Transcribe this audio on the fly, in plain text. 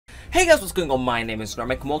Hey guys, what's going on? My name is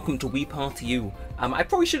Neremik and welcome to Wii Party U. I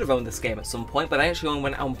probably should have owned this game at some point, but I actually only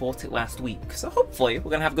went out and bought it last week, so hopefully we're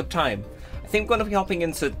going to have a good time. I think we're going to be hopping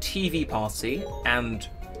into TV Party, and...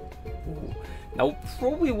 now we'll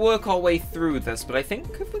probably work our way through this, but I think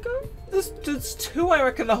if we go... There's two I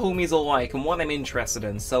reckon the homies will like, and one I'm interested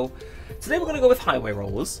in, so... Today we're going to go with Highway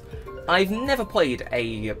Rollers. I've never played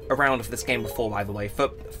a round of this game before, by the way. For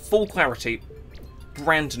full clarity,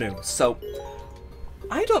 brand new, so...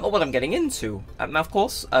 I don't know what I'm getting into. Now, of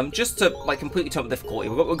course, just to like completely turn up the difficulty,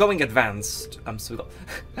 we're going advanced. So we've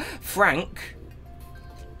got Frank,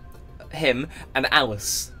 him, and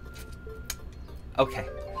Alice. Okay,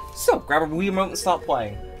 so grab a Wii remote and start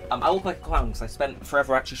playing. I look like a clown because I spent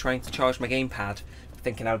forever actually trying to charge my gamepad,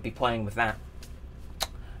 thinking I would be playing with that.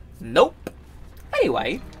 Nope.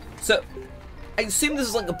 Anyway, so I assume this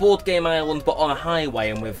is like a board game island, but on a highway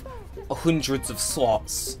and with hundreds of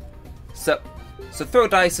slots. So throw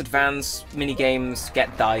dice, advance, mini games,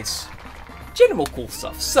 get dice, general cool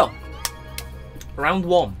stuff. So, round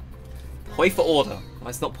one, play for order.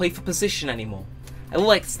 Let's not play for position anymore. I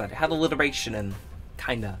liked that, it had alliteration and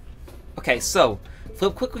kinda. Okay, so,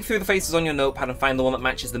 flip quickly through the faces on your notepad and find the one that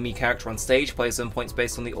matches the me character on stage. Players earn points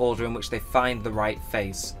based on the order in which they find the right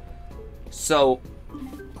face. So,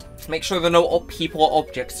 make sure there are no people or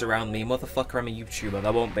objects around me. Motherfucker, I'm a YouTuber,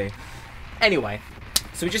 there won't be. Anyway.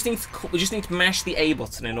 So we just need to mash the A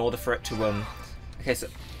button in order for it to run. Okay, so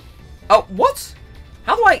oh, what?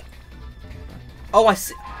 How do I? Oh, I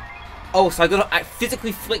see. Oh, so I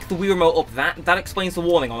physically flick the Wii remote up. That explains the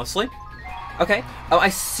warning, honestly. Okay. Oh, I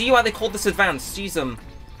see why they called this advanced. Jeez,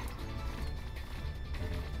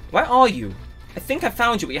 where are you? I think I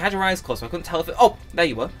found you, but you had your eyes closed, so I couldn't tell if it. Oh, there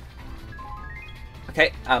you were.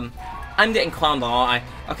 Okay. I'm getting clowned on, aren't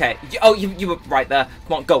I? Okay. You were right there.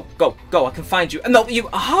 Come on, go, go, go. I can find you. No, you...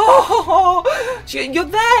 Oh! You're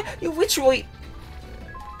there! You're literally...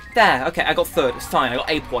 There. Okay, I got third. It's fine. I got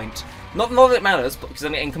a point. Not that it matters, but because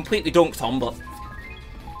I'm getting completely dunked on, but...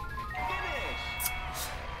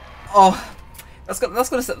 Oh. That's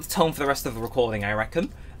gonna set the tone for the rest of the recording, I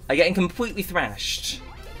reckon. I'm getting completely thrashed.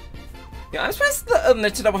 Yeah, I'm surprised that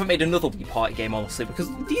Nintendo haven't made another Wii Party game, honestly, because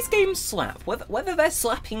these games slap. Whether they're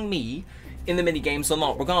slapping me in the mini-games or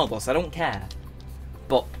not, regardless, I don't care.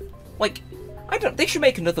 But, like, they should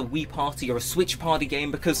make another Wii Party or a Switch Party game,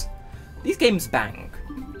 because these games bang.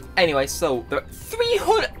 Anyway, so, there are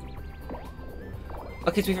 300...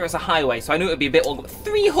 Okay, to be fair, it's a highway, so I knew it would be a bit longer, but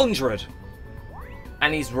 300!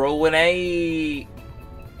 And he's rolling a...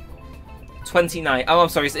 29. Oh, I'm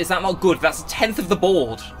sorry, is that not good? That's a tenth of the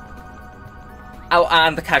board. Oh,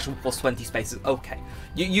 and the casual plus 20 spaces. Okay.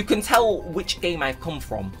 You can tell which game I've come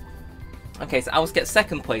from. Okay, so Alice gets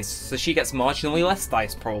second place, so she gets marginally less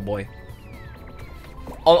dice, probably.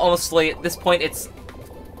 Honestly, at this point, it's...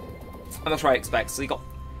 I'm not sure I expect. So you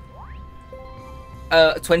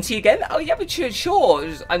got... 20 again? Oh, yeah, but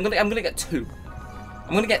sure. I'm gonna get 2.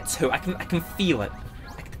 I'm gonna get 2. I can feel it.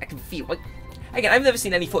 I can feel it. Again, I've never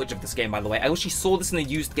seen any footage of this game, by the way. I actually saw this in a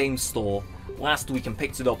used game store last week and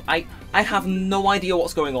picked it up. I have no idea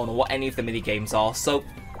what's going on or what any of the mini-games are, so...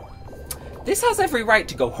 This has every right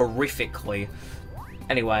to go horrifically.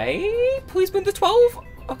 Anyway, please win the 12?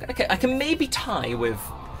 Okay, I can maybe tie with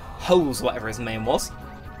Hose, whatever his name was.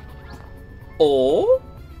 Or...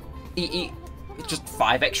 just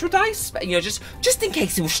 5 extra dice? You know, just in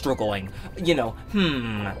case he was struggling. You know,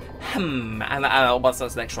 and what's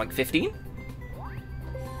an extra, like, 15?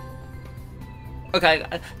 Okay,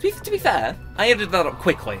 to be fair, I edited that up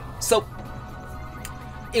quickly. So,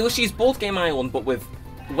 it was used Board Game Island, but with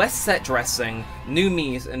less set dressing, new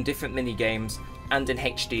Miis, and different mini-games, and in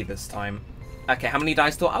HD this time. Okay, how many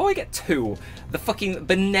dice do I... Oh, I get 2. The fucking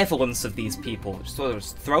benevolence of these people.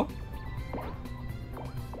 Just throw.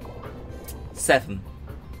 7.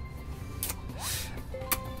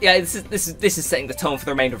 Yeah, this is setting the tone for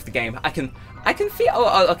the remainder of the game. I can feel...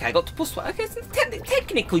 Oh, okay, I got to plus 1. Okay, it's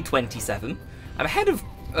technically 27. I'm ahead of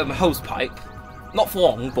Hosepipe. Not for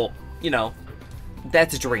long, but, you know, dare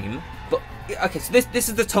to dream. But, okay, so this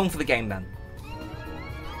is the tone for the game, then.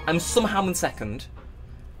 I'm somehow in second.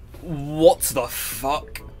 What the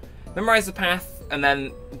fuck? Memorize the path, and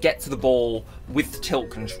then get to the ball with the tilt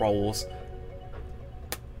controls.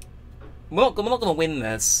 We're not gonna win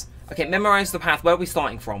this. Okay, memorize the path. Where are we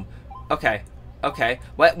starting from? Okay.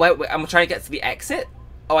 Where I'm trying to get to the exit?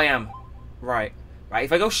 Oh, I am. Right.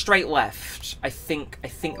 If I go straight left, I think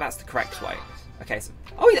that's the correct way. Okay, so...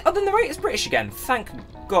 Oh, then the narrator's British again. Thank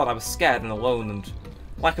God, I was scared and alone and...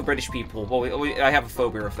 Like a British people. Well, I have a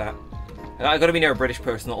phobia of that. I gotta be near a British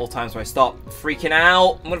person at all times where I stop freaking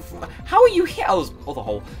out. How are you here? Oh, the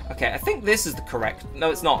hole. Okay, I think this is the correct. No,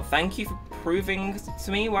 it's not. Thank you for proving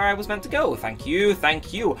to me where I was meant to go. Thank you,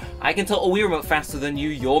 thank you. I can tell a Wii remote faster than you.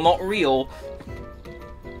 You're not real.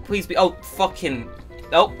 Please be. Oh, fucking.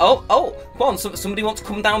 Oh. Come on, somebody wants to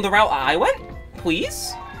come down the route I went?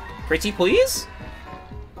 Please? Pretty please?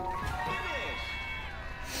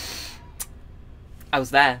 I was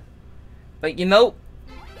there. But you know,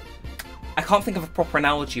 I can't think of a proper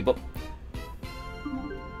analogy, but...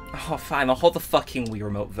 Oh, fine, I'll hold the fucking Wii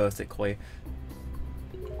remote vertically.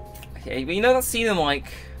 Okay, but you know that scene in,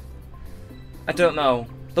 like... I don't know.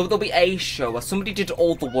 There'll be a show where somebody did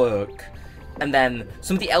all the work, and then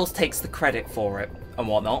somebody else takes the credit for it, and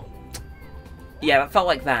whatnot. Yeah, that felt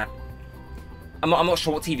like that. I'm not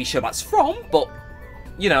sure what TV show that's from, but...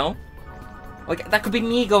 You know. Like, that could be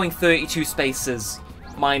me going 32 spaces,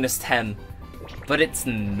 minus 10. But it's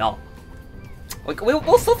not. Like,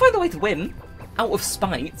 we'll still find a way to win, out of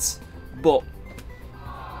spite, but,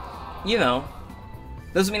 you know,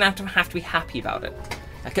 doesn't mean I have to be happy about it.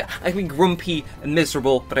 I can be grumpy and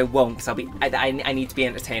miserable, but I won't, because I need to be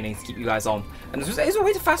entertaining to keep you guys on. And is there a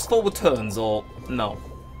way to fast forward turns, or no?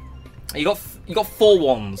 You got 4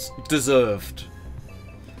 ones, deserved.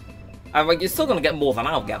 I'm like, you're still gonna get more than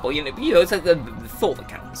I'll get, but you know, it's like the thought that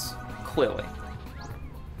counts, clearly.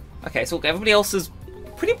 Okay, so everybody else is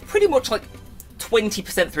pretty much like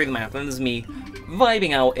 20% through the map, and there's me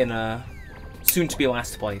vibing out in a soon-to-be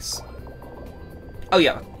last place. Oh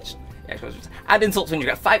yeah, add insult to when you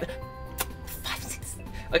get 5, 6.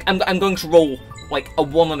 Like I'm going to roll like a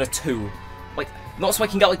 1 and a 2, like not so I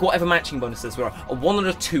can get like whatever matching bonuses were, a 1 and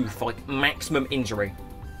a 2 for like maximum injury.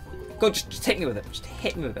 Go, just hit me with it. Just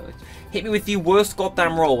hit me with it. Hit me with the worst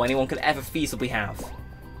goddamn roll anyone could ever feasibly have.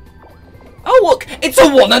 Oh look, it's a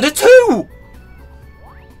 1 and a 2.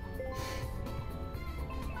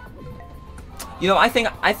 You know, I think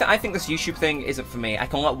this YouTube thing isn't for me. I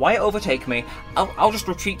can let Wyatt overtake me. I'll just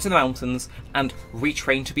retreat to the mountains and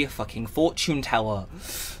retrain to be a fucking fortune teller.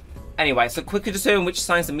 Anyway, so quickly determine which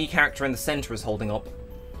signs the me character in the center is holding up.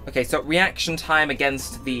 Okay, so reaction time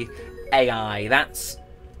against the AI. That's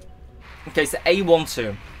okay. So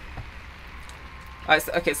A12.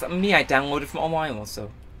 Okay, so me I downloaded from online also.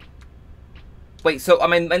 Wait, so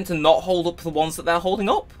am I meant to not hold up the ones that they're holding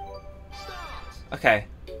up? Okay.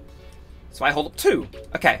 So I hold up 2.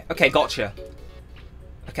 Okay, gotcha.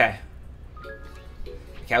 Okay,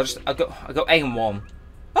 I'll go A and 1.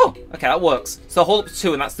 Oh, okay, that works. So hold up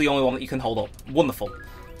 2, and that's the only one that you can hold up. Wonderful.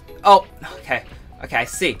 Oh, okay, I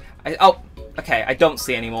see. Okay, I don't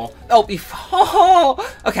see anymore. Oh,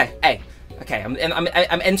 okay, A. Okay,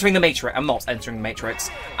 I'm entering the matrix. I'm not entering the matrix,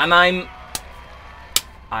 and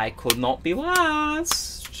I could not be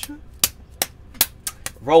last.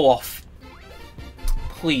 Roll off.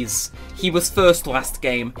 Please. He was first last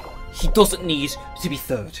game. He doesn't need to be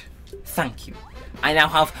third. Thank you. I now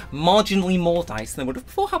have marginally more dice than I would have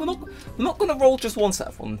before. I'm not going to roll just one set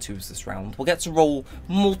of 1 and 2s this round. We'll get to roll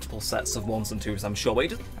multiple sets of 1s and 2s, I'm sure.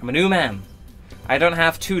 Wait, I'm a new man. I don't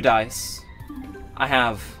have 2 dice. I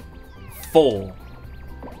have 4.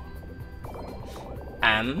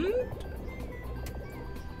 And...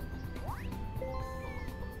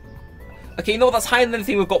 Okay, you know what? That's higher than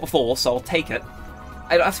anything we've got before, so I'll take it.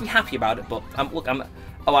 I don't have to be happy about it, but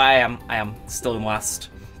I am still in last.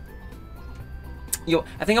 You know,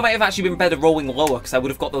 I think I might have actually been better rolling lower because I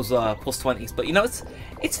would have got those plus 20s. But you know,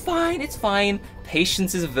 it's fine. It's fine.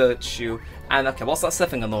 Patience is a virtue. And okay, what's that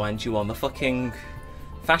stuffing on the end you on the fucking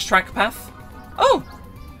fast track path? Oh,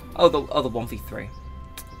 the 1v3.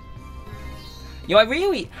 You know,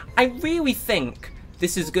 I really think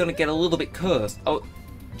this is gonna get a little bit cursed. Oh,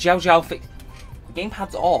 Jiao the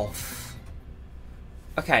gamepad's off.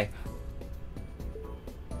 Okay.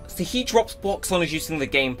 So he drops blocks on us using the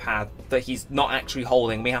gamepad that he's not actually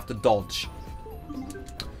holding. We have to dodge.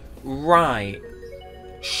 Right.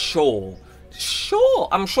 Sure.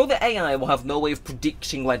 I'm sure the AI will have no way of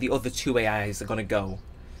predicting where the other 2 AIs are going to go.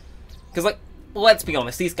 Because, like, let's be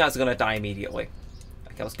honest, these guys are going to die immediately.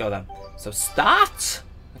 Okay, let's go then. So, start!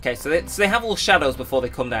 Okay, so they have little shadows before they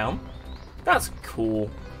come down. That's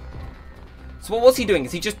cool. So what's he doing?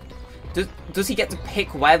 Is he just... Does he get to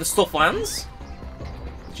pick where the stuff lands?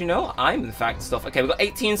 Did you know? I'm in fact stuff. Okay, we've got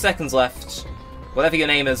 18 seconds left. Whatever your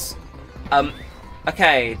name is.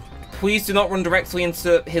 Okay. Please do not run directly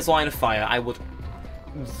into his line of fire. I would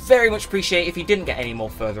very much appreciate if you didn't get any more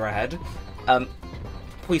further ahead.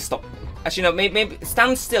 Please stop. Actually, no, maybe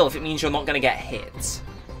stand still if it means you're not going to get hit.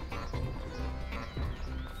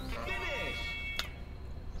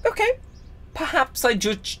 Okay. Perhaps I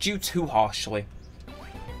judged you too harshly.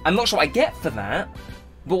 I'm not sure what I get for that,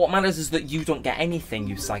 but what matters is that you don't get anything,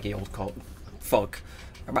 you saggy old fuck.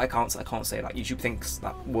 But I can't say that. YouTube thinks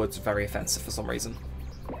that word's very offensive for some reason.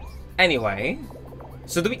 Anyway,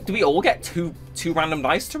 so do we all get two random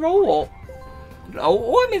dice to roll, or?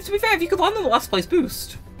 Oh, I mean, to be fair, if you could land on the last place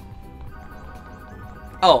boost.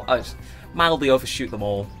 Oh, I just mildly overshoot them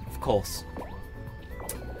all, of course.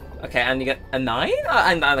 Okay, and you get a 9?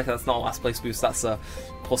 And that's not a last place boost, that's a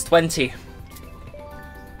plus 20.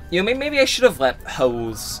 You know, maybe I should have let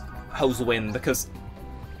Hose win, because...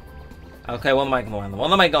 Okay, what am I going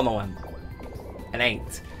to land? An 8.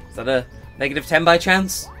 Is that a negative 10 by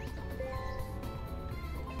chance?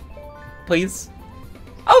 Please?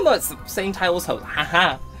 Oh no, it's the same tile as Hose.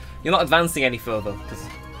 Haha. You're not advancing any further, because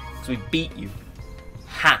we beat you.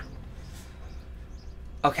 Ha!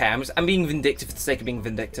 Okay, I'm being vindictive for the sake of being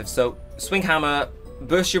vindictive. So, swing hammer,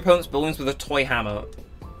 burst your opponent's balloons with a toy hammer.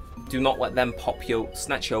 Do not let them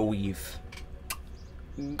snatch your weave.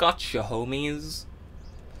 Gotcha, homies.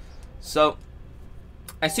 So,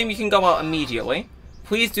 I assume you can go out immediately.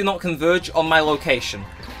 Please do not converge on my location.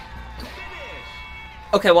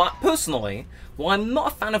 Okay, well, personally, while I'm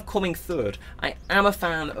not a fan of coming third, I am a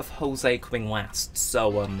fan of Jose coming last.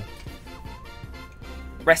 So,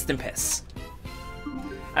 rest in peace.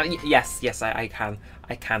 Yes, I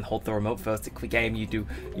can hold the remote vertically. Game, you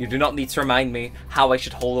do not need to remind me how I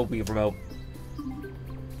should hold a Wii remote.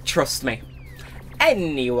 Trust me.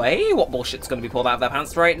 Anyway, what bullshit's going to be pulled out of their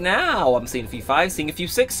pants right now? I'm seeing a few 5s, seeing a few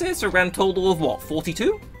 6s, so a grand total of what?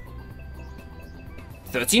 42?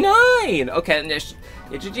 39! Okay,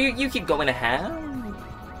 you keep going ahead.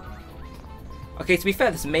 Okay, to be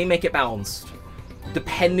fair, this may make it balanced,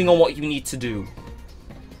 depending on what you need to do.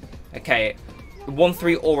 Okay, 1,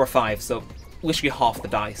 3, or a 5, so literally half the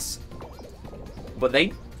dice. But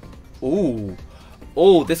they... Ooh.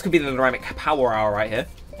 Oh, this could be the Neremik power hour right here.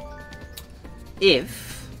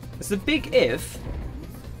 If... It's a big if.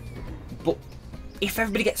 But if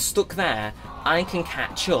everybody gets stuck there, I can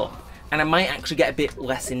catch up. And I might actually get a bit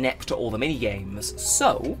less inept at all the minigames.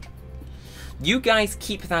 So, you guys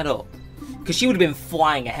keep that up. Because she would have been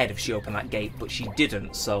flying ahead if she opened that gate, but she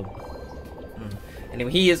didn't, so...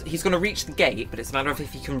 Anyway, he's going to reach the gate, but it's a matter of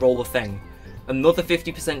if he can roll the thing. Another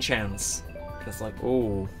 50% chance. It's like,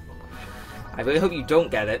 oh. I really hope you don't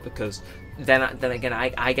get it, because then again,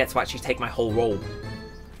 I get to actually take my whole roll.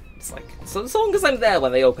 It's like, so as long as I'm there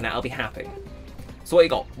when they open it, I'll be happy. So what you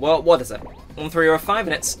got? Well, what is it? 1, 3, or a 5,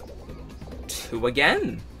 and it's 2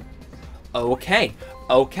 again. Okay,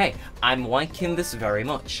 I'm liking this very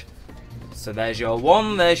much. So there's your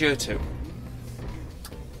 1, there's your 2.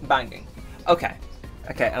 Banging. Okay,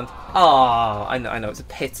 and I know it's a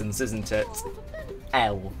pittance, isn't it?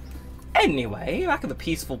 L. Anyway, back in the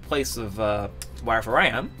peaceful place of wherever I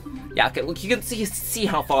am. Yeah, okay, look, you can see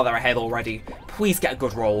how far they're ahead already. Please get a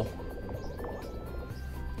good roll.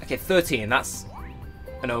 Okay, 13. That's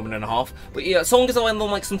an omen and a half. But yeah, as long as I land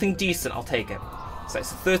on like something decent, I'll take it. So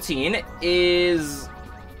 13 is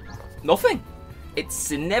nothing.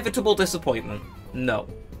 It's inevitable disappointment. No.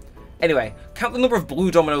 Anyway, count the number of blue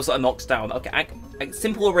dominoes that are knocked down. Okay,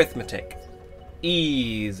 simple arithmetic.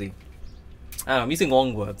 Easy. I'm using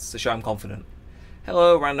long words to show I'm confident.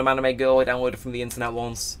 Hello, random anime girl I downloaded from the internet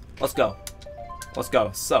once. Let's go.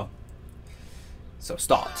 So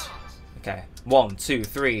start. Okay. 1, 2,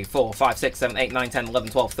 3, 4, 5, 6, 7, 8, 9, 10, 11,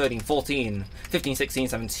 12, 13, 14, 15, 16,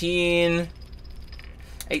 17,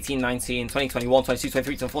 18, 19, 20, 21, 22,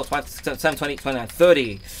 23, 24, 25, 27, 28, 29,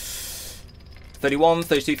 30. 31,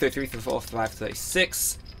 32, 33, 34, 35,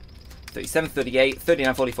 36, 37, 38,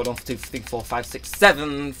 39, 40, 41, 42, 43, 44, 5, 6,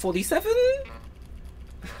 7, 47?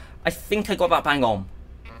 I think I got that bang on.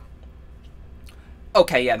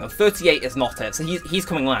 Okay, yeah, no, 38 is not it, so he's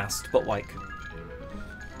coming last, but like...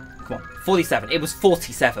 Come on, 47. It was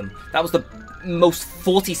 47. That was the most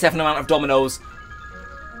 47 amount of dominoes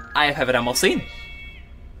I have ever seen.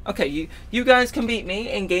 Okay, you guys can beat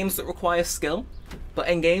me in games that require skill. But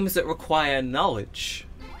in games that require knowledge,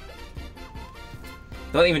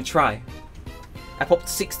 don't even try. I popped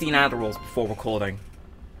 16 Adderalls before recording.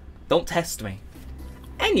 Don't test me.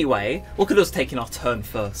 Anyway, look at us taking our turn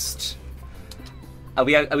first. Are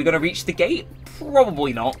we going to reach the gate?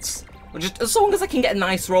 Probably not. Just as long as I can get a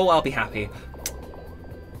nice roll, I'll be happy.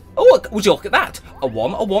 Oh look! Would you look at that? A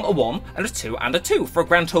 1, a 1, a 1, and a 2, and a 2 for a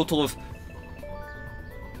grand total of...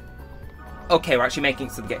 Okay, we're actually making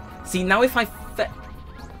it to the gate. See, now if I...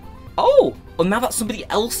 Oh! Well, now that's somebody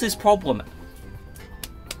else's problem.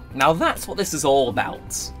 Now that's what this is all about.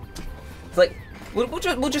 It's like,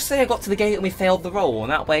 we'll just say I got to the gate and we failed the roll,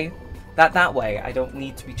 and that way I don't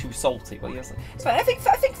need to be too salty. But yes, so I think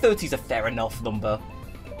 30's a fair enough number.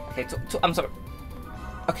 Okay, I'm sorry.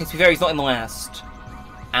 Okay, to be fair, he's not in the last.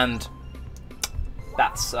 And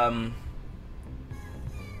that's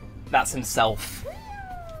himself.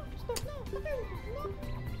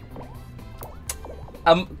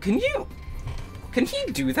 Can you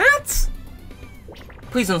do that?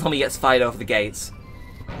 Please don't tell me he gets fired over the gates.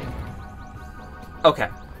 Okay.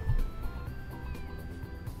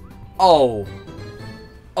 Oh.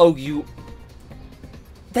 Oh, you...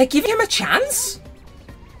 They're giving him a chance?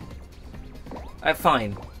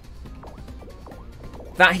 Fine.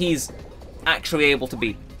 That he's actually able to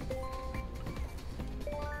beat.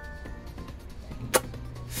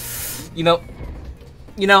 You know,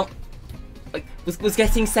 like, was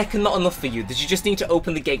getting second not enough for you? Did you just need to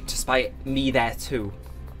open the gate despite me there too?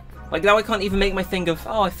 Like, now I can't even make my thing of,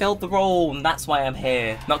 oh, I failed the roll, and that's why I'm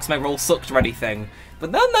here. Not because my roll sucked or anything.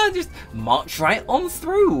 But no, just march right on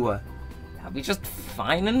through. That'll be just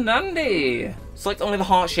fine and dandy. Select only the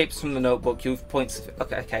heart shapes from the notebook. You have points.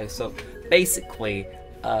 Okay, so basically,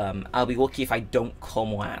 I'll be lucky if I don't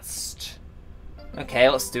come last. Okay,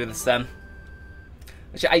 let's do this then.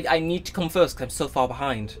 Actually, I need to come first because I'm so far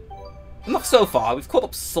behind. Not so far, we've caught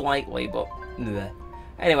up slightly, but... Bleh.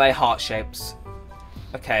 Anyway, heart shapes.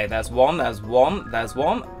 Okay, there's one.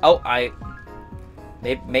 Oh,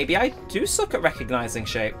 Maybe I do suck at recognizing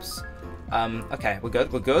shapes. Okay, we're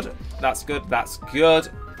good. That's good.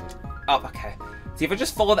 Oh, okay. See, if I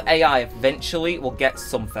just follow the AI, eventually we'll get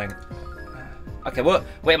something. Okay, wait,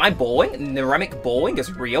 am I bowling? Neremik bowling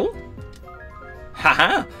is real?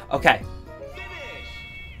 Haha, okay.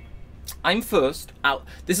 I'm first out.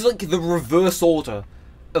 This is like the reverse order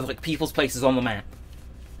of like people's places on the map.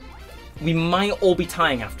 We might all be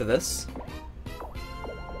tying after this.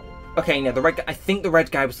 Okay, yeah, I think the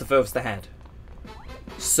red guy was the furthest ahead.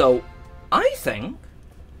 So, I think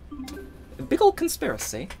a big old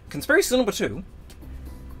conspiracy. Conspiracy number 2.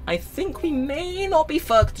 I think we may not be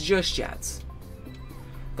fucked just yet.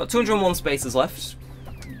 Got 201 spaces left.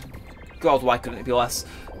 God, why couldn't it be less?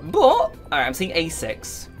 But, alright, I'm seeing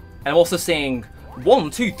A6. And I'm also seeing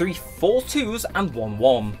 1, 2, 3, 4 2s and 1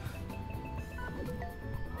 1.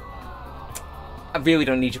 I really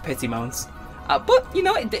don't need your pity moans. But, you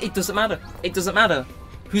know, it doesn't matter. It doesn't matter.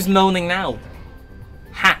 Who's moaning now?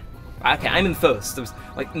 Ha! Okay, I'm in first. There's,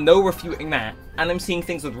 like, no refuting that. And I'm seeing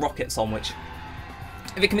things with rockets on, which...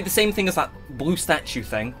 If it can be the same thing as that blue statue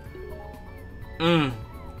thing...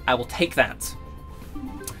 I will take that.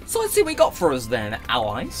 So let's see what we got for us then,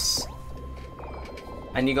 allies.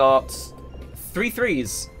 And you got 3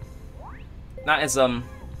 3s. That is,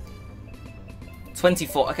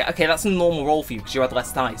 24. Okay, that's a normal roll for you because you had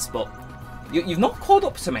less dice, but you've not caught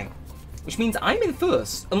up to me. Which means I'm in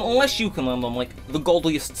first. Unless you can land on, like, the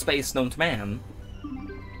godliest space known to man.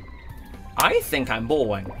 I think I'm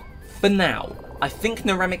bowling. For now, I think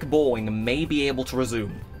Neremik bowling may be able to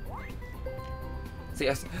resume. See,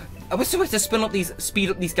 I wish I were to speed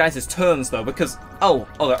up these guys' turns, though, because... Oh,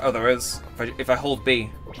 there is. If I hold B,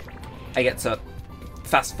 I get to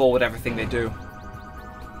fast forward everything they do.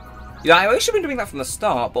 Yeah, I wish I'd been doing that from the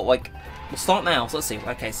start, but, like, we'll start now, so let's see.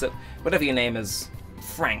 Okay, so, whatever your name is,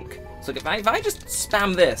 Frank. So if I just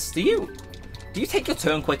spam this, do you take your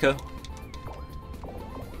turn quicker?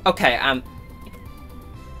 Okay,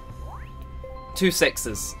 2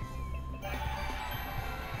 6s.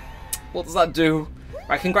 What does that do?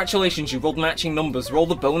 Right, congratulations, you rolled matching numbers. Roll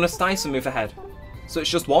the bonus dice and move ahead. So it's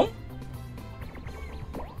just 1?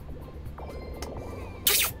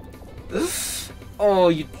 Oh,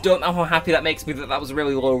 you don't know how happy that makes me that was a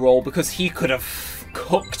really low roll, because he could have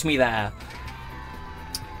cooked me there.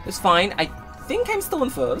 It's fine. I think I'm still in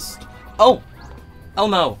first. Oh! Oh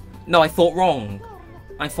no. No, I thought wrong.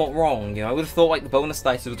 You know, I would have thought like the bonus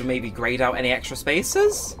dice would have maybe grayed out any extra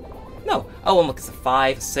spaces. No. Oh, and look, it's a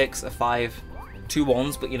 5, a 6, a 5, 2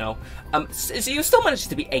 1s, but you know. So you still managed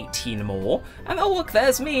to be 18 more. And oh look,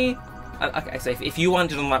 there's me. Okay, so if you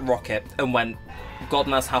landed on that rocket and went God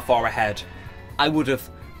knows how far ahead, I would have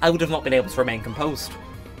not been able to remain composed.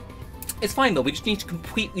 It's fine though, we just need to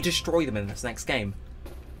completely destroy them in this next game.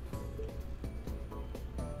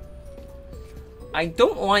 I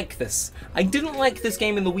don't like this. I didn't like this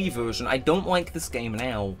game in the Wii version. I don't like this game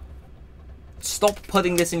now. Stop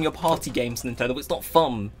putting this in your party games, Nintendo. It's not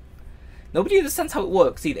fun. Nobody understands how it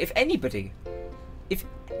works either. If anybody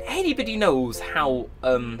knows how,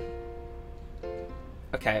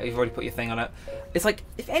 okay, you've already put your thing on it. It's like,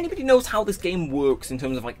 if anybody knows how this game works in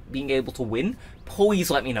terms of, like, being able to win,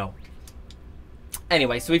 please let me know.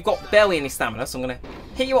 Anyway, so we've got barely any stamina, so I'm going to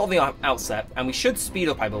hit you out on the outset, and we should speed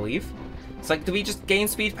up, I believe. It's like, do we just gain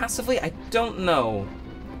speed passively? I don't know.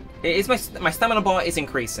 It is my stamina bar is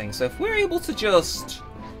increasing, so if we're able to just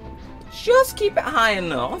just keep it high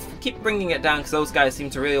enough. Keep bringing it down because those guys seem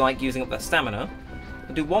to really like using up their stamina.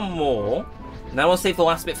 I'll do one more, and then I'll save the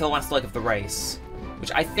last bit for the last leg of the race.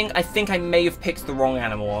 Which I think I may have picked the wrong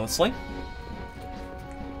animal, honestly.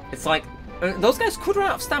 It's like, those guys could run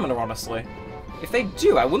out of stamina, honestly. If they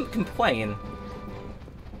do, I wouldn't complain.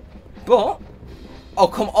 But, oh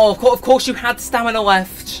come on! Of course you had stamina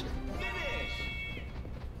left.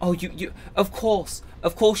 Oh, of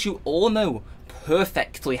course you all know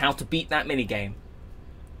perfectly how to beat that minigame.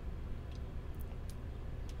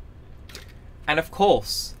 And of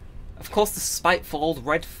course the spiteful old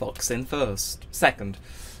red fox in second.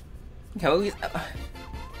 Okay, well,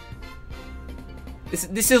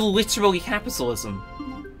 this is literally capitalism.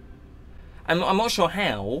 I'm not sure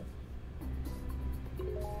how,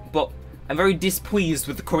 but I'm very displeased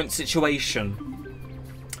with the current situation.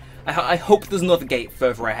 I hope there's another gate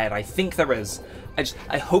further ahead. I think there is.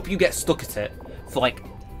 I hope you get stuck at it for like,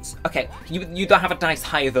 okay, you don't have a dice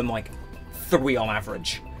higher than like 3 on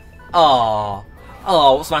average. Oh,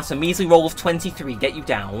 what's the matter? Measly roll of 23, get you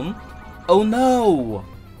down. Oh no!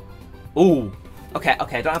 Ooh. Okay,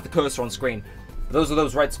 I don't have the cursor on screen. Those are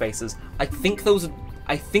those red spaces. I think those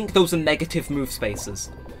are negative move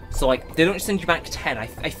spaces. So like, they don't send you back 10. I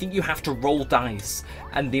think you have to roll dice,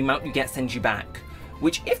 and the amount you get sends you back.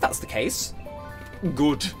 Which, if that's the case,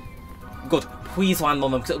 good. Please land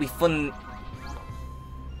on them, because it'll be fun.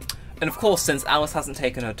 And of course, since Alice hasn't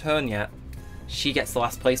taken her turn yet, she gets the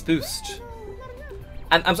last place boost.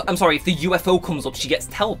 And I'm sorry, if the UFO comes up, she gets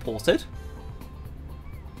teleported.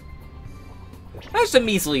 That's a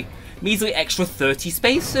measly extra 30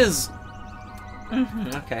 spaces.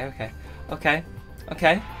 Okay.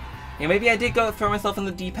 Yeah, maybe I did go throw myself in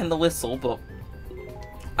the deep end a little, but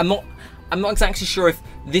I'm not exactly sure if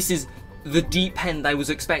this is the deep end I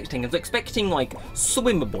was expecting. I was expecting, like,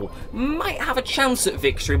 swimmable. Might have a chance at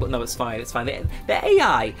victory, but no, it's fine. The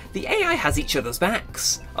AI has each other's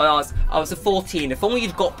backs. I was at 14. If only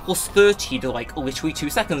you'd got plus 30 to, like, literally 2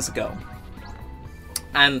 seconds ago.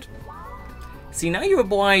 And, see, now you're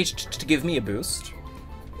obliged to give me a boost.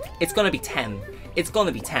 It's gonna be 10. It's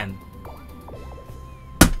gonna be 10.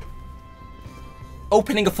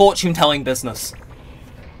 Opening a fortune-telling business.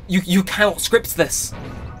 You cannot script this.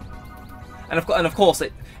 And of course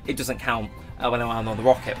it doesn't count when I land on the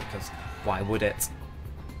rocket, because why would it?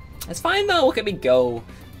 It's fine though, look at me go.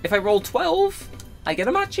 If I roll 12, I get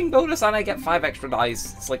a matching bonus and I get 5 extra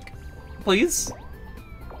dice. It's like, please?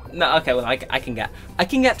 No, okay, well I can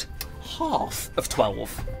get half of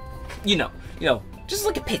 12. You know, just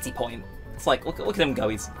like a pity point. It's like, look at him go,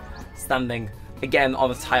 he's standing again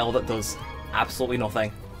on a tile that does absolutely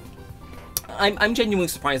nothing. I'm genuinely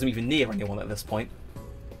surprised I'm even near anyone at this point.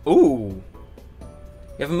 Ooh.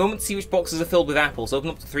 You have a moment to see which boxes are filled with apples. Open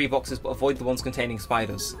up to 3 boxes, but avoid the ones containing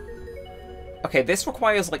spiders. Okay, this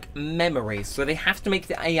requires, like, memory, so they have to make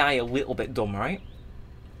the AI a little bit dumb, right?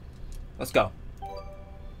 Let's go.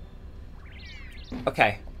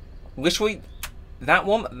 Okay. Literally, that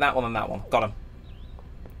one, and that one. Got him.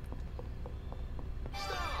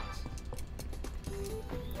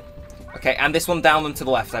 Okay, and this one down and to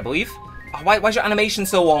the left, I believe. Oh, why is your animation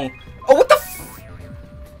so long? Oh, what the f...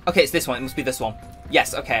 Okay, it's this one. It must be this one.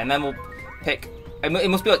 Yes, okay, and then we'll pick... It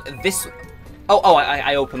must be like this... Oh,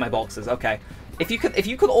 I opened my boxes. Okay. If you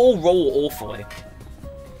could all roll awfully.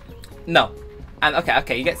 No. And,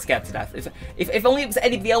 okay, you get scared to death. If only it was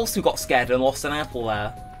anybody else who got scared and lost an apple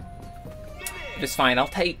there. It's fine. I'll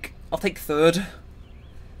take third.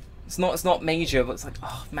 It's not major, but it's like,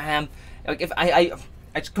 oh, man. Like, if I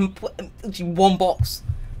just completely one box.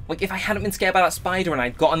 Like, if I hadn't been scared by that spider and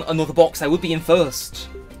I'd gotten another box, I would be in first.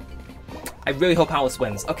 I really hope Alice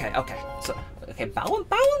wins. Okay. So, okay,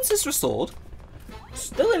 balance is restored.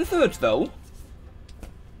 Still in third, though.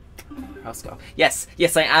 Let's go. Yes,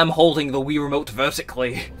 I am holding the Wii remote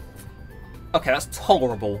vertically. Okay, that's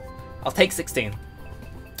tolerable. I'll take 16.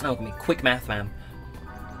 Oh, give me quick math, man.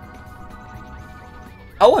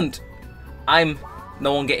 Oh, and I'm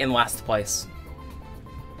no longer in last place.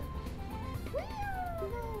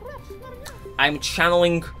 I'm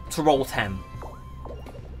channeling to roll 10.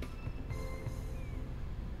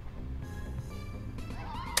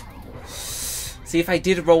 See, if I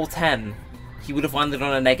did roll 10, he would have landed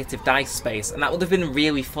on a negative dice space, and that would have been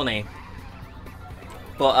really funny.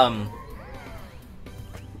 But,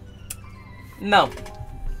 no.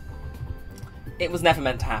 It was never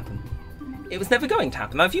meant to happen. It was never going to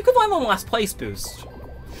happen. Now, if you could land on last place boost...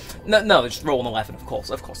 No, just roll an 11, of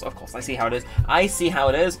course. I see how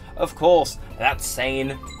it is. Of course. That's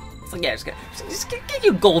sane. It's like, yeah, just get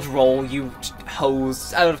your gold roll, you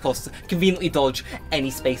hose, and of course, conveniently dodge any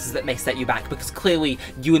spaces that may set you back, because clearly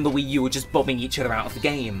you and the Wii U are just bumming each other out of the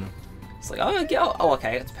game. It's like, oh,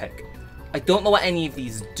 okay, let's pick. I don't know what any of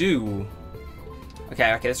these do.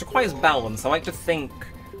 Okay, this requires balance. I like to think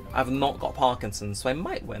I've not got Parkinson's, so I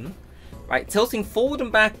might win. Right, tilting forward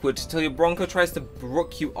and backward till your Bronco tries to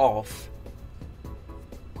brook you off.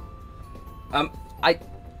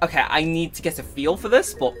 Okay, I need to get a feel for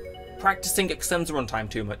this, but practicing extends the runtime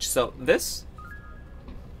too much. So, this?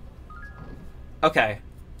 Okay.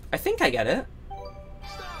 I think I get it.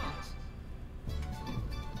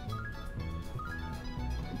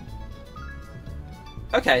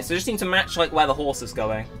 Okay, so I just need to match, like, where the horse is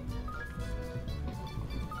going.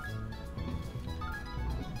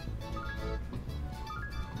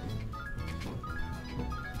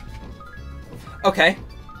 Okay.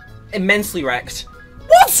 Immensely wrecked.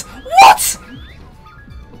 What? What?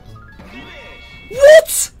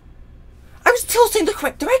 What? I was tilting the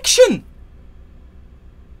correct direction!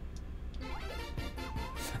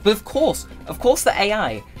 But of course the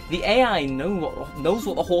AI knows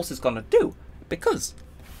what the horse is gonna do. Because,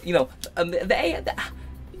 you know, the AI...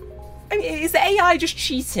 I mean, is the AI just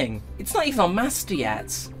cheating? It's not even on Master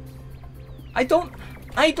yet. I don't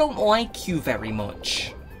like you very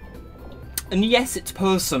much. And yes, it's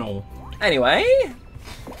personal. Anyway,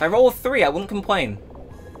 if I roll a 3, I wouldn't complain.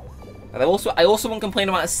 And I also wouldn't complain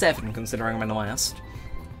about a 7, considering I'm in the last.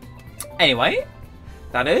 Anyway,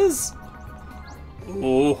 that is...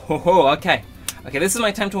 Oh, okay. Okay, this is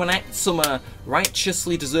my time to enact some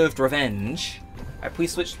righteously deserved revenge.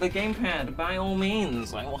 Please switch to the gamepad, by all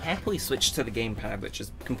means. I will happily switch to the gamepad, which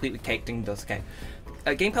is completely caked in dust. Okay.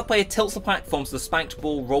 A gamepad player tilts the platform so the spiked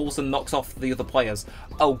ball rolls and knocks off the other players.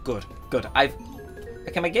 Oh, good. Good.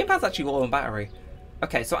 Okay, my gamepad's actually low on battery.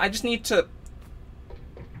 Okay, so I just need to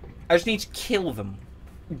kill them.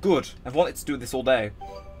 Good. I've wanted to do this all day.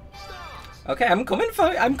 Okay, I'm coming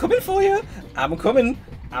for you. I'm coming.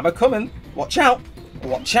 I'm a coming. Watch out.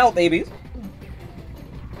 Watch out, babies.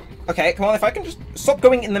 Okay, come on, if I can just stop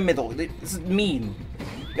going in the middle. This is mean.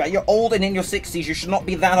 Yeah, you're old and in your 60s. You should not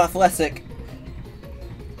be that athletic.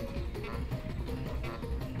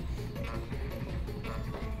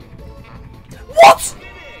 What?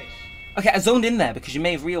 Okay, I zoned in there because you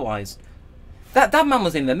may have realised that man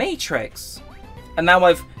was in the Matrix. And now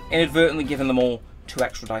I've inadvertently given them all 2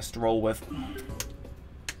 extra dice to roll with.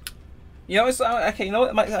 You know, okay, you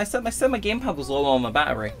know what? I said my gamepad was low on my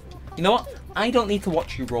battery. You know what? I don't need to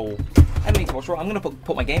watch you roll. I don't need to watch you roll. I'm going to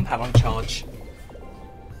put my gamepad on charge.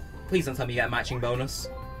 Please don't tell me you get a matching bonus.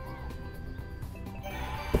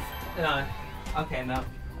 No. Okay, no.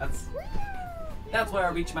 That's where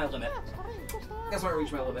I reach my limit. That's where I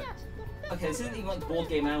reach my limit. Okay, this isn't even like board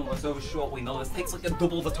game hour, it's over short, we know. This takes like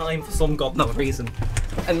double the time for some godknown reason.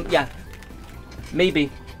 And yeah, maybe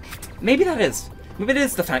that is. Maybe it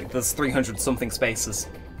is the fact there's 300 something spaces.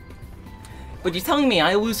 But you're telling me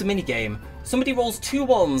I lose a minigame, somebody rolls 2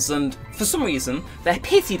 1s, and for some reason, their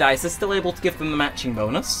pity dice is still able to give them the matching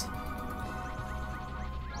bonus.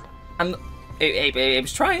 And it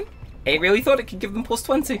was trying. It really thought it could give them plus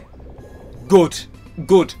 20. Good.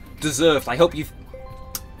 Good. Deserved. I hope you've...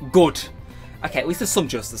 Good. Okay, at least there's some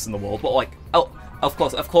justice in the world, but like... Oh, of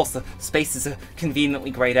course, the spaces are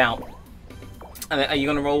conveniently grayed out. And are you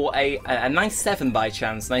going to roll a nice 7 by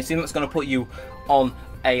chance? And I assume that's going to put you on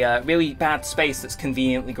a really bad space that's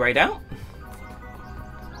conveniently grayed out?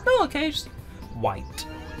 Oh, okay, just white.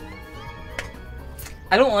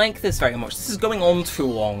 I don't like this very much. This is going on too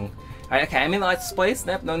long. Right, okay, I'm in the lightest place.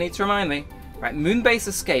 Nope, no need to remind me. Right, Moonbase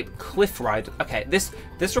Escape, Cliff Ride. Okay, this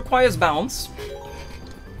requires balance.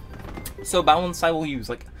 So balance I will use.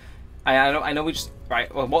 Like, I know we just...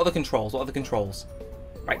 Right, well, what are the controls? What are the controls?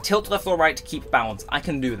 Right, tilt left or right to keep balance. I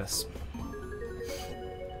can do this.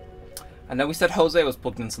 I know we said Jose was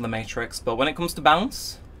plugged into the Matrix, but when it comes to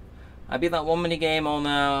balance, I beat that one minigame on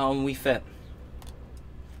Wii Fit.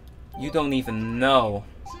 You don't even know.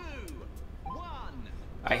 2, 1.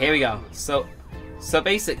 Alright, here we go. So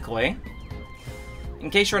basically, in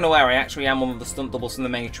case you're unaware, I actually am one of the stunt doubles in the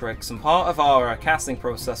Matrix, and part of our casting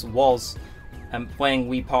process was playing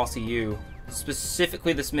Wii Party U,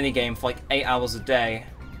 specifically this minigame for like 8 hours a day,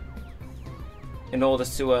 in order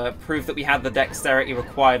to prove that we had the dexterity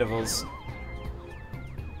required of us.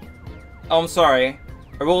 Oh, I'm sorry.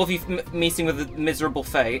 Are all of you meeting with a miserable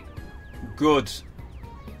fate? Good.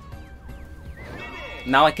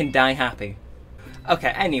 Now I can die happy. Okay,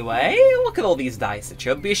 anyway, look at all these dice. It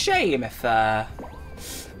should be a shame if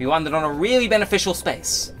we landed on a really beneficial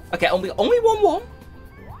space. Okay, only 1 1.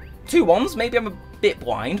 2 1s, maybe I'm a bit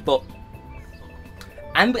blind, but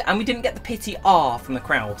And we didn't get the pity R from the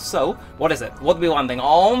crowd. So, what is it? What are we landing?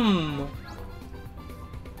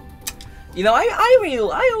 You know,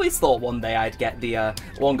 I always thought one day I'd get the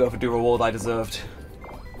one go for do reward I deserved.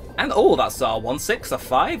 And oh, that's 1, 6, a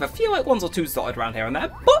 5. I feel like 1s or 2s dotted around here and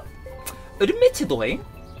there, but admittedly,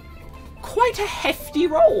 quite a hefty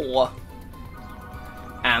roll.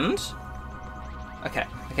 And okay,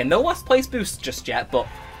 no last place boost just yet, but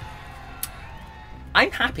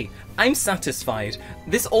I'm happy. I'm satisfied.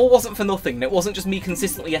 This all wasn't for nothing, and it wasn't just me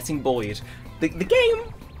consistently getting bullied. The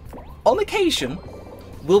game, on occasion,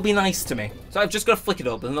 will be nice to me. So I've just got to flick it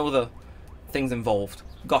up. There's no other things involved.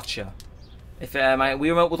 Gotcha. If my Wii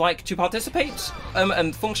Remote would like to participate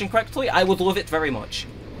and function correctly, I would love it very much.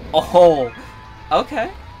 Oh,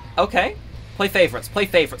 okay. Play favourites,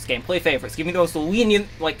 game, play favourites. Give me the most lenient,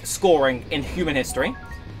 like, scoring in human history.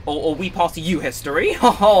 Or Wii Party U history.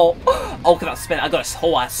 Oh, look at that spin. I got a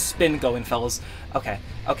whole ass spin going, fellas. Okay.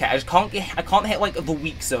 I just can't hit like the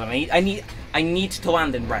weak zone. I need to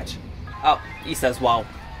land in red. Oh, he says, well,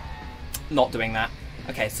 not doing that.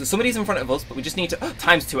 Okay, so somebody's in front of us, but we just need to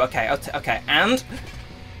times 2. Okay, and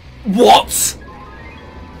what?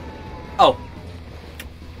 Oh,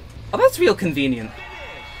 that's real convenient.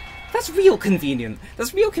 That's real convenient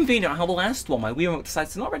how the last one, my Wii Remote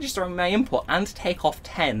decides to not register on my input and take off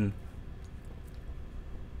 10.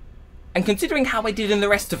 And considering how I did in the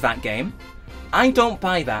rest of that game, I don't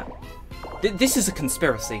buy that. This is a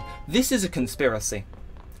conspiracy.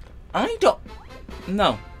 I don't...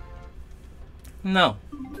 No.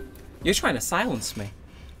 You're trying to silence me.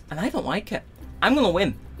 And I don't like it. I'm gonna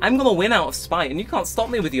win. I'm gonna win out of spite, and you can't stop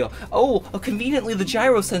me with your, conveniently the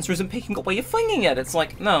gyro sensor isn't picking up where you're flinging it. It's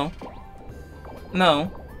like, no.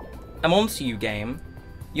 I'm onto you, game.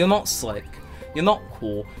 You're not slick. You're not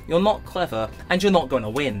cool. You're not clever. And you're not gonna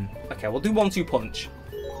win. Okay, we'll do 1-2 punch.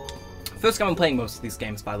 First time I'm playing most of these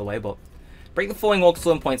games, by the way, but... Break the following order to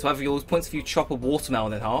learn points. However, you lose points if you chop a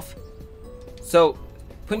watermelon in half. So,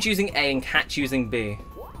 punch using A and catch using B.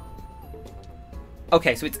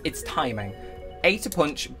 Okay, so it's timing. A to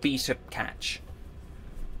punch, B to catch.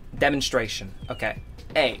 Demonstration. Okay.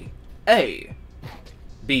 A.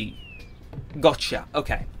 B. Gotcha.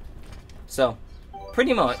 Okay. So,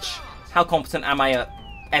 pretty much, how competent am I at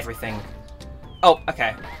everything? Oh,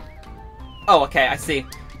 okay. I see.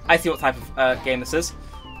 I see what type of game this is.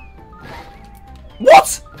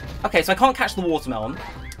 What? Okay, so I can't catch the watermelon.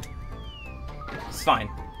 It's fine.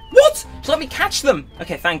 What? So let me catch them!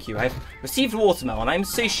 Okay, thank you. I've received watermelon. I'm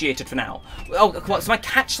satiated for now. Oh, so my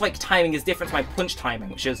catch, like, timing is different to my punch timing,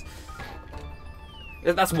 which is...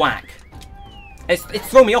 That's whack. It's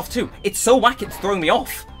throwing me off, too. It's so whack, it's throwing me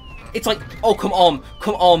off. It's like, oh, come on.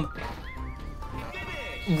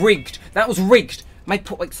 Rigged. That was rigged.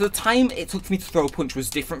 So the time it took for me to throw a punch was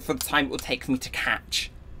different from the time it would take for me to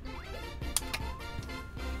catch.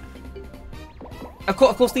 Of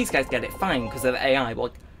course, these guys get it fine because they're the AI, but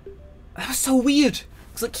like, that was so weird.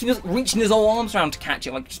 It's like he was reaching his own arms around to catch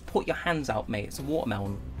it. Like, just put your hands out, mate. It's a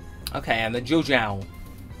watermelon. Okay, and the Jojiao.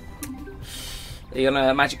 Are you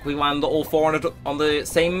gonna magically land all 4 on the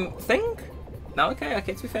same thing? No, okay.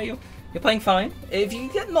 To be fair, you're playing fine. If you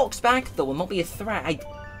get knocked back, though, will not be a threat. I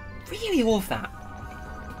really love that.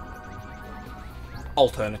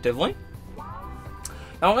 Alternatively,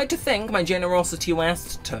 I would like to think my generosity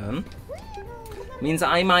last turn means that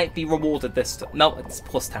I might be rewarded this time. No, it's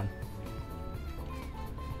plus 10.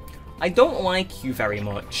 I don't like you very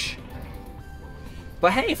much.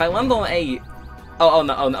 But hey, if I land on a... Oh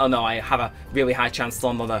no, I have a really high chance to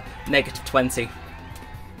land on a -20.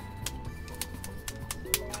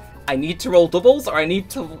 I need to roll doubles, or I need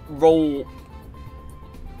to roll...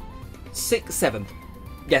 7.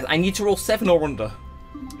 Yes, I need to roll 7 or under.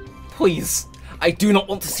 Please. I do not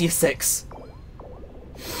want to see a 6.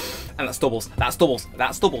 And that's doubles. That's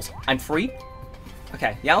doubles. I'm free.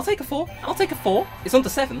 Okay, yeah, I'll take a 4. It's under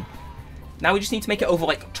 7. Now we just need to make it over,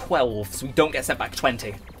 like, 12, so we don't get sent back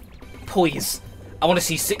 20. Please. I want to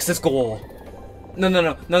see 6s galore. No. No,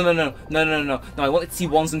 I want to see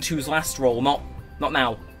 1s and 2s last roll, not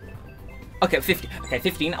now. Okay, 50. Okay,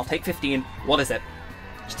 15. I'll take 15. What is it?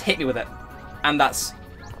 Just hit me with it. And that's...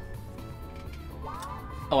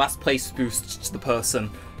 a last place boost to the person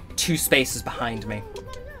 2 spaces behind me.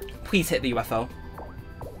 Please hit the UFO.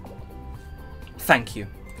 Thank you.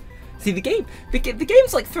 See, the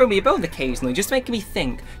game's like throwing me a bone occasionally, just to make me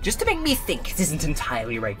think it isn't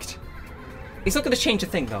entirely rigged. It's not going to change a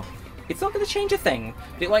thing, though. It's not going to change a thing.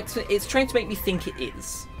 But it's trying to make me think it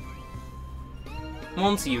is. I'm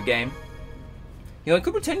on to you, game. You know, I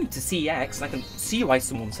could return you to CX, and I can see why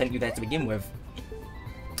someone sent you there to begin with.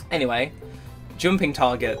 Anyway, jumping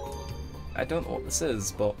target. I don't know what this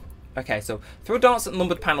is, but... Okay, so throw darts at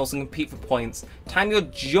numbered panels and compete for points. Time your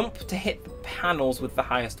jump to hit the panels with the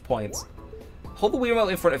highest points. Hold the Wii Remote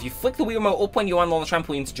in front of you. Flick the Wii Remote up when you land on the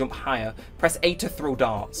trampoline to jump higher. Press A to throw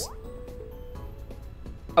darts.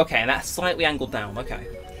 Okay, and that's slightly angled down. Okay.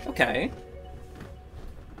 Okay.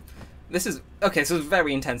 This is... Okay, so it's a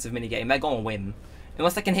very intensive minigame. They're gonna win.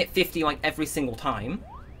 Unless I can hit 50, like, every single time.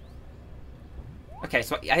 Okay,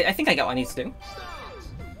 so I think I get what I need to do.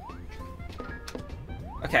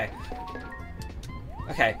 Okay.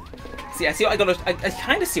 Okay. See, I see what I gotta... I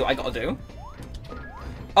kind of see what I gotta do.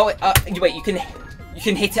 Oh, wait, you can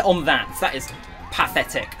hit it on that. That is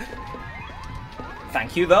pathetic.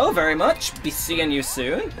 Thank you, though, very much. Be seeing you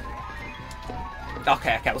soon.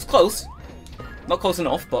 Okay, I was close. Not close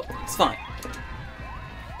enough, but it's fine.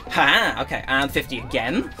 Ha! Okay, and 50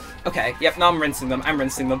 again. Okay, yep, now I'm rinsing them.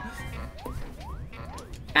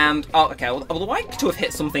 And, oh, okay, I would like to have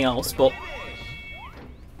hit something else, but...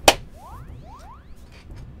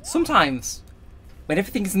 Sometimes, when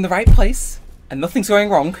everything is in the right place, and nothing's going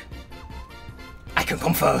wrong, I can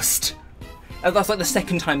come first. And that's like the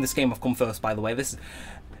second time this game I've come first, by the way. This,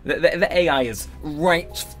 the AI is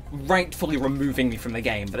rightfully removing me from the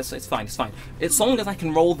game, but it's fine, it's fine. As long as I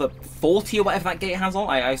can roll the 40 or whatever that gate has on,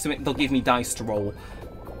 I assume they'll give me dice to roll.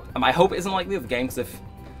 I hope it isn't like the other game, because if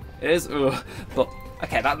it is, ugh. But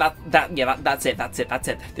okay, that's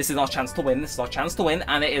it. This is our chance to win.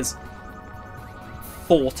 And it is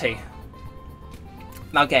 40.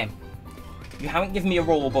 Now, game, you haven't given me a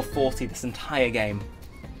roll above 40 this entire game.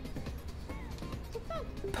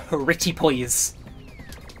 Pretty please.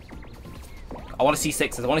 I want to see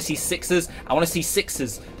sixes. I want to see sixes. I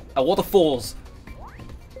want the fours.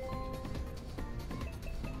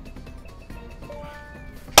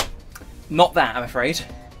 Not that, I'm afraid.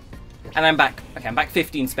 And I'm back. Okay, I'm back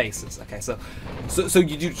 15 spaces. Okay, so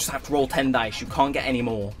you do just have to roll 10 dice. You can't get any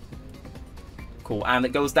more. Cool. And it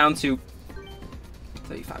goes down to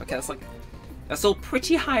 35. Okay, that's still a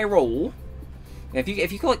pretty high roll. If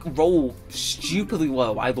you could like roll stupidly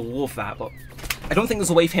low, I'd love that, but I don't think there's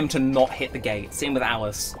a way for him to not hit the gate. Same with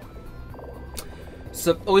Alice.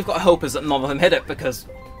 So all we've got to hope is that none of them hit it, because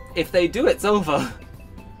if they do, it's over.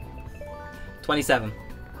 27.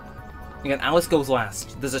 Again, Alice goes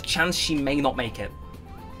last. There's a chance she may not make it.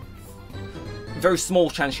 Very small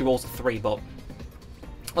chance she rolls a 3, but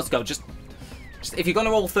let's go. Just if you're gonna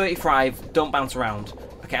roll 35, don't bounce around.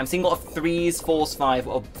 Okay, I'm seeing a lot of 3s, 4s, 5,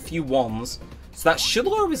 a few 1s. So that should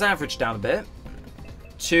lower his average down a bit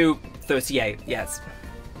to 38. Yes.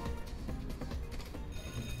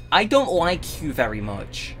 I don't like you very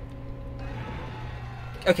much.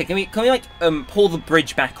 Okay, can we like pull the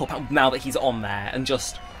bridge back up now that he's on there and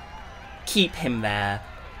just keep him there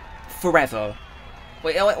forever?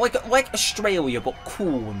 Wait, like Australia, but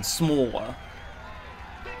cool and smaller.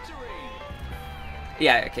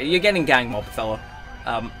 Yeah, okay, you're getting gang mob, fella.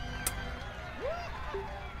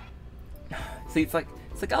 See, it's like,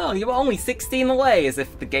 oh, you were only 16 away, as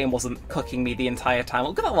if the game wasn't cooking me the entire time.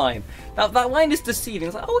 Look at that line. That line is deceiving.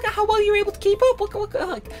 It's like, oh, look at how well you were able to keep up. Look,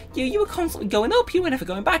 like, you were constantly going up. You were never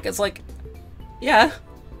going back. It's like, yeah.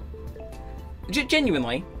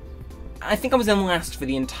 Genuinely, I think I was in last for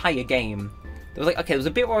the entire game. There was like, okay, there was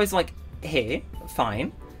a bit where I was like, here,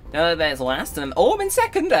 fine. Now there's last, and oh, I'm in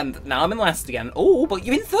second, and now I'm in last again. Oh, but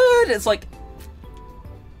you're in third. It's like,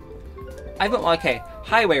 I don't like, okay,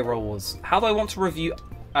 highway rolls. How do I want to review?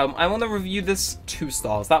 I want to review this 2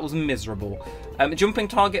 stars. That was miserable. Jumping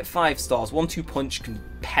target 5 stars. 1-2 punch can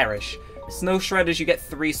perish. Snow shredders, you get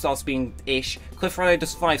 3 stars being ish. Cliff rider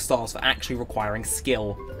does 5 stars for actually requiring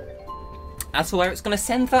skill. As for where it's going to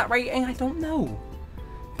send that rating, I don't know.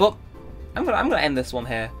 But I'm gonna end this one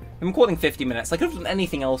here. I'm recording 50 minutes. I could have done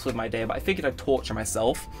anything else with my day, but I figured I'd torture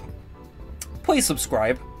myself. Please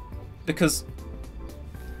subscribe, because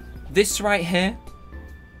this right here,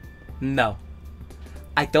 no.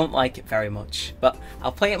 I don't like it very much, but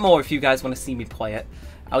I'll play it more if you guys want to see me play it.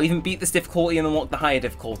 I'll even beat this difficulty and unlock the higher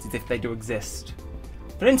difficulties if they do exist.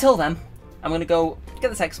 But until then, I'm going to go get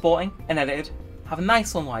this exporting and edited, have a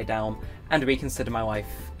nice long lie down, and reconsider my life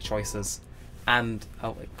choices. And,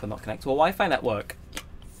 oh, it could not connect to a Wi-Fi network.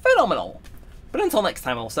 Phenomenal! But until next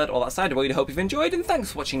time, all said, all that said, I really hope you've enjoyed, and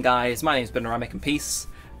thanks for watching, guys. My name's been Neremik, and peace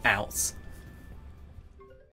out.